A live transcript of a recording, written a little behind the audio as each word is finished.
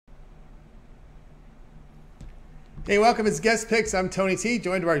Hey, welcome. It's Guest Picks. I'm Tony T.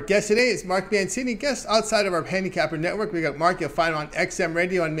 Joined by our guest today is Mark Mancini. Guest outside of our Handicapper Network. We got Mark. You'll find him on XM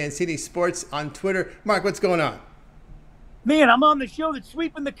Radio, on Mancini Sports, on Twitter. Mark, what's going on? Man, I'm on the show that's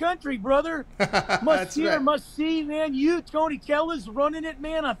sweeping the country, brother. Must hear, right. must see, man. You, Tony Keller's running it,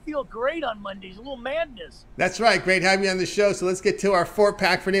 man. I feel great on Mondays. A little madness. That's right. Great having you on the show. So let's get to our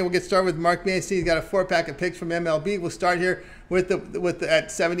four-pack for today. We'll get started with Mark Mancini. He's got a four-pack of picks from MLB. We'll start here with the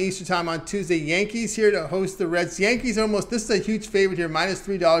at 7 Eastern time on Tuesday. Yankees here to host the Reds. Yankees are almost, this is a huge favorite here, minus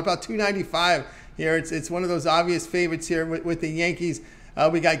 $3, about $2.95 here. It's one of those obvious favorites here with the Yankees.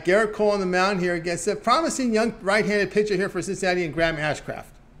 We got Garrett Cole on the mound here against a promising young right-handed pitcher here for Cincinnati and Graham Ashcraft.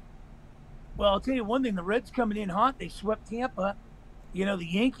 Well, I'll tell you one thing. The Reds coming in hot. They swept Tampa. You know, the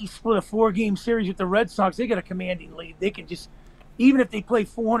Yankees split a 4-game series with the Red Sox. They got a commanding lead. They can just, even if they play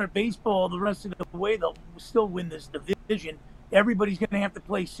 400 baseball the rest of the way, they'll still win this division. Everybody's going to have to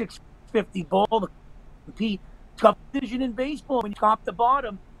play 650 ball to compete. Tough division in baseball when you top to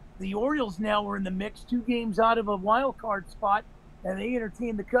bottom. The Orioles now are in the mix, 2 games out of a wild card spot. And they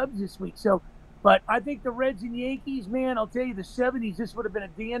entertained the Cubs this week. So, but I think the Reds and Yankees, man, I'll tell you, the 70s, this would have been a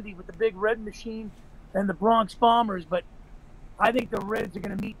dandy with the big red machine and the Bronx Bombers. But I think the Reds are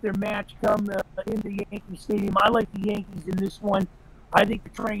going to meet their match come into Yankee Stadium. I like the Yankees in this one. I think the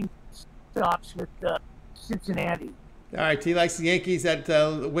train stops with Cincinnati. All right, he likes the Yankees at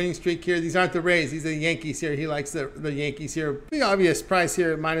winning streak here. These aren't the Rays. These are the Yankees here. He likes the Yankees here. Pretty obvious price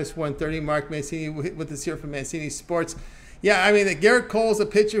here at minus 130. Mark Mancini with this here from Mancini Sports. Yeah, I mean, Garrett Cole's a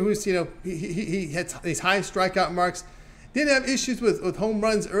pitcher who's, you know, he had these high strikeout marks. Did have issues with home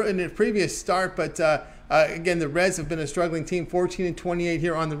runs in the previous start, but again, the Reds have been a struggling team, 14-28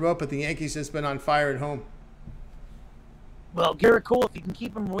 here on the road, but the Yankees just been on fire at home. Well, Garrett Cole, if you can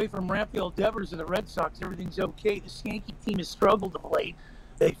keep him away from Rafael Devers and the Red Sox, everything's okay. This Yankee team has struggled of late.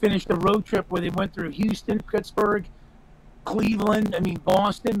 They finished a road trip where they went through Houston, Pittsburgh, Cleveland, I mean,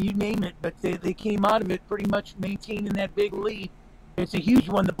 Boston, you name it, but they came out of it pretty much maintaining that big lead. It's a huge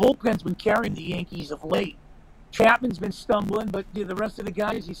one. The bullpen's been carrying the Yankees of late. Chapman's been stumbling, but the rest of the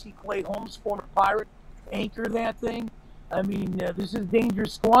guys, you see Clay Holmes, former Pirate, anchor that thing. I mean, this is a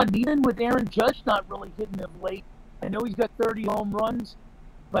dangerous squad. And even with Aaron Judge not really hitting of late, I know he's got 30 home runs,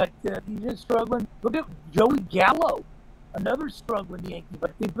 but he's just struggling. Look at Joey Gallo, another struggling Yankee,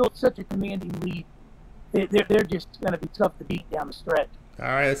 but they built such a commanding lead. They're just going to be tough to beat down the stretch. All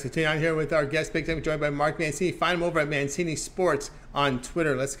right, let's continue on here with our guest picks. I'm joined by Mark Mancini. Find him over at Mancini Sports on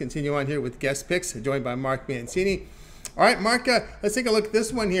Twitter. Let's continue on here with guest picks, joined by Mark Mancini. All right, Mark, let's take a look at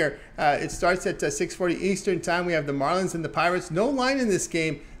this one here. It starts at 6:40 Eastern time. We have the Marlins and the Pirates. No line in this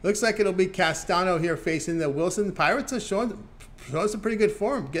game. Looks like it'll be Castano here facing the Wilson. The Pirates are showing some pretty good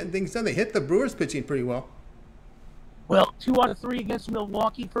form, getting things done. They hit the Brewers pitching pretty well. Well, 2 out of 3 against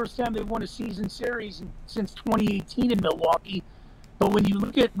Milwaukee. First time they've won a season series since 2018 in Milwaukee. But when you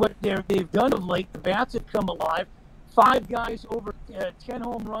look at what they've done of late, the bats have come alive. 5 guys over 10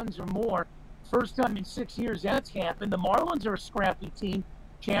 home runs or more. First time in 6 years that's happened. The Marlins are a scrappy team.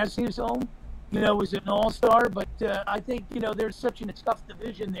 Chaz Husholm, is an all-star. But I think, there's such a tough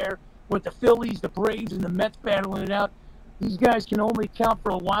division there with the Phillies, the Braves, and the Mets battling it out. These guys can only count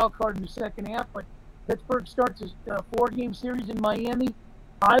for a wild card in the second half, but Pittsburgh starts a 4-game series in Miami.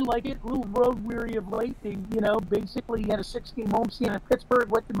 I like it. A little road weary of late. They, basically had a 6-game homestand in Pittsburgh,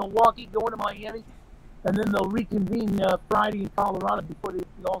 went to Milwaukee, going to Miami, and then they'll reconvene Friday in Colorado before the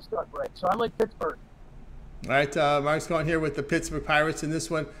All-Star break. So I like Pittsburgh. All right, Mark's going here with the Pittsburgh Pirates in this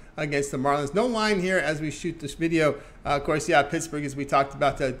one against the Marlins. No line here as we shoot this video. Of course, yeah, Pittsburgh, as we talked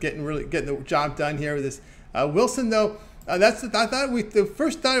about, getting the job done here with this. Wilson, though. I thought the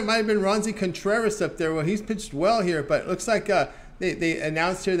first thought it might have been Ronzi Contreras up there. Well, he's pitched well here, but it looks like they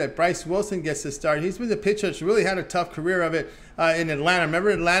announced here that Bryce Wilson gets the start. He's been the pitcher that's really had a tough career of it in Atlanta.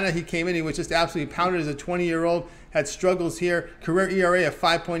 Remember Atlanta? He came in, he was just absolutely pounded as a 20-year-old, had struggles here. Career ERA of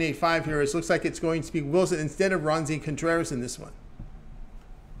 5.85 here. It looks like it's going to be Wilson instead of Ronzi Contreras in this one.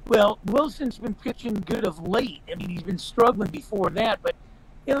 Well, Wilson's been pitching good of late. I mean, he's been struggling before that, but,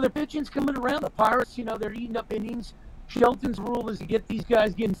 their pitching's coming around. The Pirates, they're eating up innings. Shelton's rule is to get these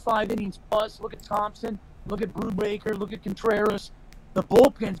guys getting 5 innings plus. Look at Thompson. Look at Brubaker. Look at Contreras. The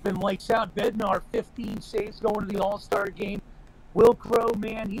bullpen's been lights out. Bednar, 15 saves going to the All-Star game. Will Crow,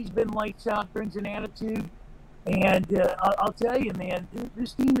 man, he's been lights out, brings an attitude. And I'll tell you, man,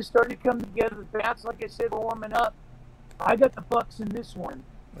 this team is starting to come together. The bats, like I said, warming up. I got the Bucks in this one.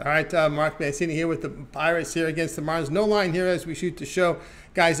 All right, Mark Mancini here with the Pirates here against the Marlins. No line here as we shoot the show.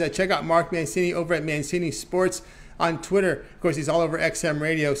 Guys, check out Mark Mancini over at Mancini Sports on Twitter. Of course, he's all over XM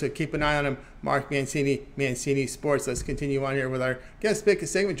Radio, so keep an eye on him. Mark Mancini, Mancini Sports. Let's continue on here with our guest pick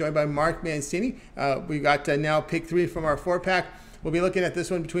segment, joined by Mark Mancini. We got now pick 3 from our 4-pack. We'll be looking at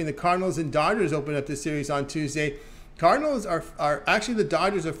this one between the Cardinals and Dodgers. Open up this series on Tuesday. Cardinals are actually, the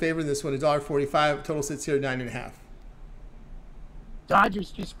Dodgers are favoring this one, $1.45. Total sits here at 9.5.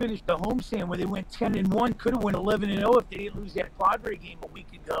 Dodgers just finished the homestand where they went 10-1. Could have went 11-0 if they didn't lose that Padre game a week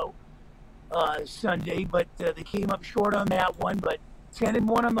ago Sunday, but they came up short on that one. But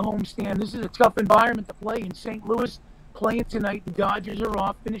 10-1 on the homestand. This is a tough environment to play in. St. Louis playing tonight. The Dodgers are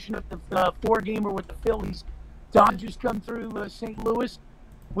off, finishing up the 4-gamer with the Phillies. Dodgers come through St. Louis,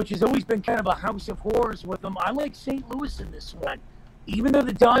 which has always been kind of a house of horrors with them. I like St. Louis in this one. Even though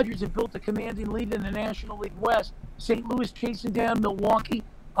the Dodgers have built a commanding lead in the National League West, St. Louis chasing down Milwaukee.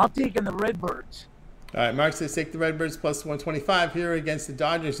 I'm taking the Redbirds. All right, Mark says take the Redbirds plus 125 here against the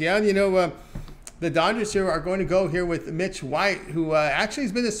Dodgers. Yeah, you know, the Dodgers here are going to go here with Mitch White, who actually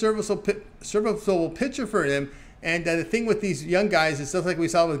has been a serviceable pitcher for them. And the thing with these young guys is stuff like we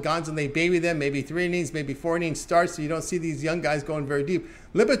saw with Gonzalez, they baby them, maybe 3 innings, maybe 4 innings starts, so you don't see these young guys going very deep.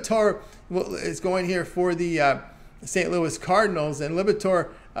 Libator is going here for the St. Louis Cardinals, and Libator,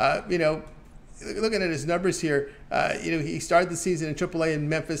 you know, looking at his numbers here, you know, he started the season in AAA in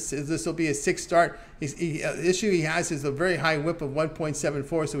Memphis. This will be his 6th start. The issue he has is a very high whip of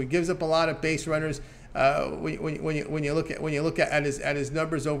 1.74, so he gives up a lot of base runners. When you look at his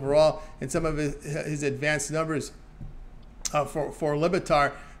numbers overall and some of his advanced numbers for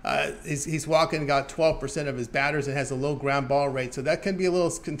Libator, he's walking got 12% of his batters and has a low ground ball rate, so that can be a little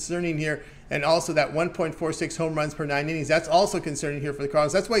concerning here. And also that 1.46 home runs per 9 innings, that's also concerning here for the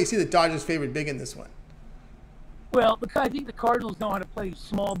Cardinals. That's why you see the Dodgers favored big in this one. Well, I think the Cardinals know how to play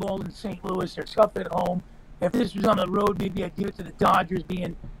small ball in St. Louis. They're tough at home. If this was on the road, maybe I'd give it to the Dodgers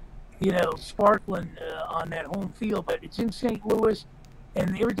being, you know, sparkling on that home field. But it's in St. Louis, and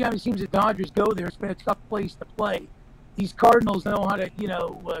every time it seems the Dodgers go there, it's been a tough place to play. These Cardinals know how to, you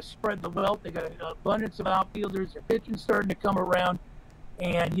know, spread the wealth. They got an abundance of outfielders. Their pitching's starting to come around.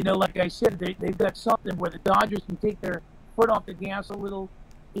 And, you know, like I said, they've got something where the Dodgers can take their foot off the gas a little.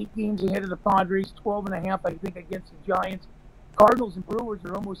 8 games ahead of the Padres, 12.5, I think, against the Giants. Cardinals and Brewers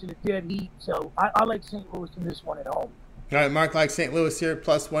are almost in a dead heat. So I like St. Louis in this one at home. All right, Mark likes St. Louis here,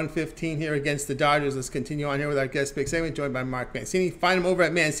 plus 115 here against the Dodgers. Let's continue on here with our guest pick segment, joined by Mark Mancini. Find him over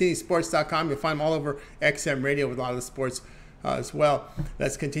at mancinisports.com. You'll find him all over XM Radio with a lot of the sports as well.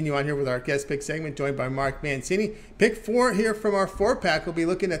 Let's continue on here with our guest pick segment, joined by Mark Mancini. Pick 4 here from our 4-pack. We'll be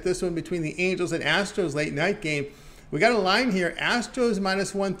looking at this one between the Angels and Astros late night game. We got a line here. Astros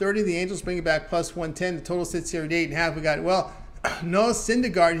minus 130. The Angels bring it back plus 110. The total sits here at 8.5. We got, well, Noah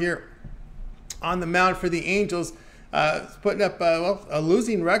Syndergaard here on the mound for the Angels. Putting up a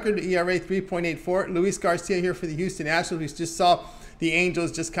losing record, ERA 3.84. Luis Garcia here for the Houston Astros. We just saw the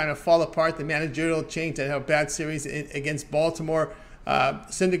Angels just kind of fall apart. The managerial change and had a bad series against Baltimore.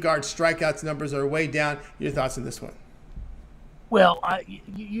 Syndergaard's strikeouts numbers are way down. Your thoughts on this one? Well,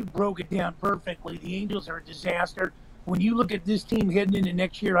 you broke it down perfectly. The Angels are a disaster. When you look at this team heading into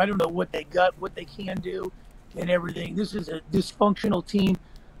next year, I don't know what they got, what they can do, and everything. This is a dysfunctional team.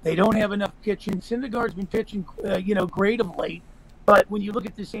 They don't have enough pitching. Syndergaard's been pitching, you know, great of late. But when you look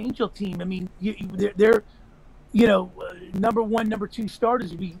at this Angel team, I mean, they're you know, number 1, number 2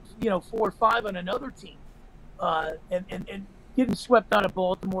 starters would be, you know, 4 or 5 on another team. And getting swept out of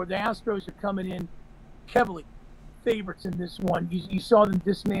Baltimore. The Astros are coming in heavily favorites in this one. You saw them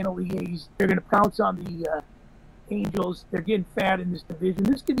dismantle the A's. They're going to pounce on the Angels. They're getting fat in this division.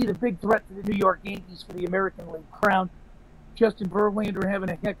 This could be the big threat to the New York Yankees for the American League crown. Justin Verlander having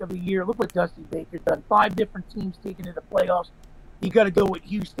a heck of a year. Look what Dusty Baker's done. 5 different teams taking to the playoffs. You got to go with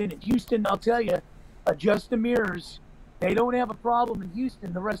Houston. And Houston, I'll tell you, adjust the mirrors. They don't have a problem in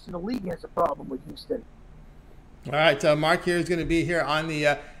Houston. The rest of the league has a problem with Houston. All right, Mark here is going to be here on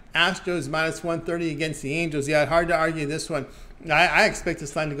the Astros minus 130 against the Angels. Yeah, hard to argue this one. I expect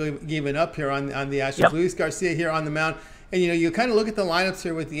this line to go even up here on the Astros. Yep. Luis Garcia here on the mound. And, you know, you kind of look at the lineups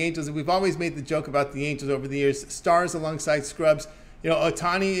here with the Angels. And we've always made the joke about the Angels over the years. Stars alongside scrubs. You know,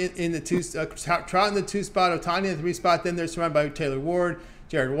 Ohtani in the 2, Trout in the 2 spot, Ohtani in the 3 spot. Then they're surrounded by Taylor Ward,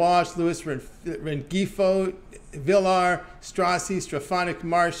 Jared Walsh, Luis Rengifo, Villar, Strassi, Stefanik,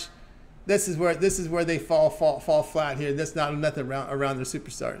 Marsh. This is where they fall flat here. That's nothing around their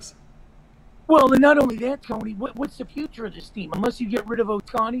superstars. Well, and not only that, Tony, what's the future of this team? Unless you get rid of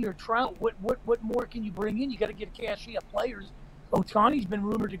Ohtani or Trout, what more can you bring in? You got to get a cachet of players. Ohtani's been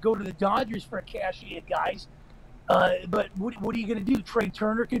rumored to go to the Dodgers for a cachet of guys. But what are you going to do? Trey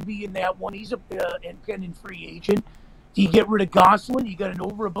Turner could be in that one. He's a independent free agent. Do you get rid of Gosselin? You got an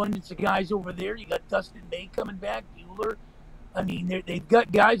overabundance of guys over there. You got Dustin May coming back, Bueller. I mean, they've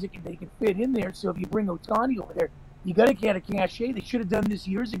got guys that they can fit in there. So if you bring Ohtani over there, you got to get a cachet. They should have done this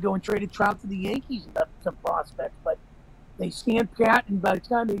years ago and traded Trout to the Yankees and got some prospects. But they stand pat, and by the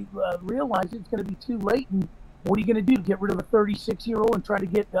time they realize it's going to be too late, and what are you going to do? Get rid of a 36-year-old and try to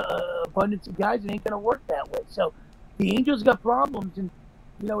get abundance of guys? It ain't going to work that way. So the Angels got problems, and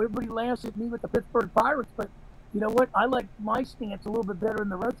everybody laughs at me with the Pittsburgh Pirates, but you know what? I like my stance a little bit better than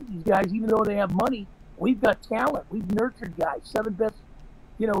the rest of these guys, even though they have money. We've got talent. We've nurtured guys. 7th best,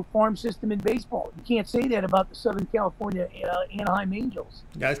 farm system in baseball. You can't say that about the Southern California Anaheim Angels.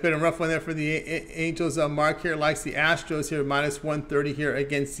 Yeah, it's been a rough one there for the Angels. Mark here likes the Astros here, minus 130 here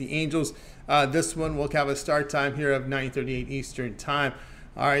against the Angels. This one will have a start time here of 9:38 Eastern time.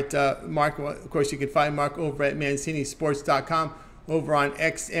 All right, Mark, of course, you can find Mark over at ManciniSports.com. over on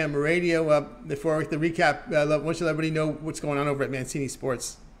XM Radio. Before the recap, I want you to let everybody know what's going on over at Mancini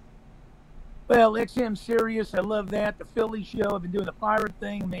Sports. Well, XM Sirius, I love that. The Philly show, I've been doing the Pirate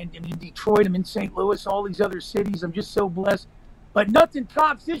thing. I'm in Detroit, I'm in St. Louis, all these other cities. I'm just so blessed. But nothing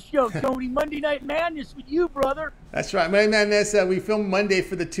tops this show, Tony. Monday Night Madness with you, brother. That's right. Monday Night Madness, we film Monday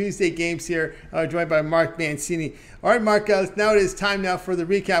for the Tuesday games here, joined by Mark Mancini. All right, Mark, now it is time now for the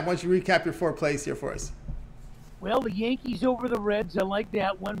recap. Why don't you recap your 4 plays here for us? Well, the Yankees over the Reds. I like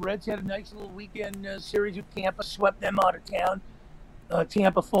that one. Reds had a nice little weekend series with Tampa, swept them out of town.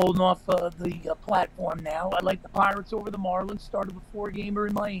 Tampa folding off the platform now. I like the Pirates over the Marlins. Started a 4-gamer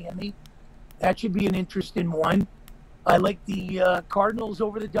in Miami. That should be an interesting one. I like the Cardinals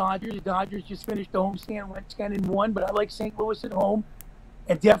over the Dodgers. The Dodgers just finished the homestand, went 10-1, but I like St. Louis at home.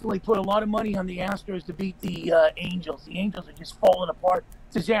 And definitely put a lot of money on the Astros to beat the Angels. The Angels are just falling apart.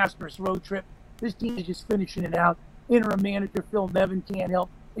 Disastrous road trip. This team is just finishing it out. Interim manager Phil Nevin can't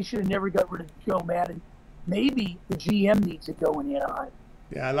help. They should have never got rid of Joe Madden. Maybe the GM needs to go in Anaheim.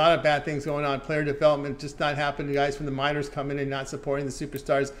 Yeah, a lot of bad things going on. Player development just not happening. Guys from the minors coming in, not supporting the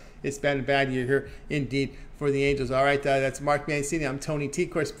superstars. It's been a bad year here, indeed, for the Angels. All right, that's Mark Mancini. I'm Tony T.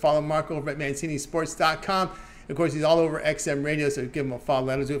 Of course, follow Mark over at ManciniSports.com. Of course, he's all over XM Radio, so give him a follow.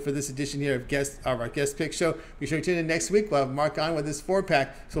 That'll do it for this edition here of our guest pick show. Be sure to tune in next week. We'll have Mark on with this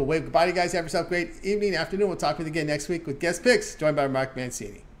 4-pack. So wave goodbye to you guys. Have yourself a great evening, afternoon. We'll talk to you again next week with guest picks, joined by Mark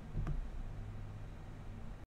Mancini.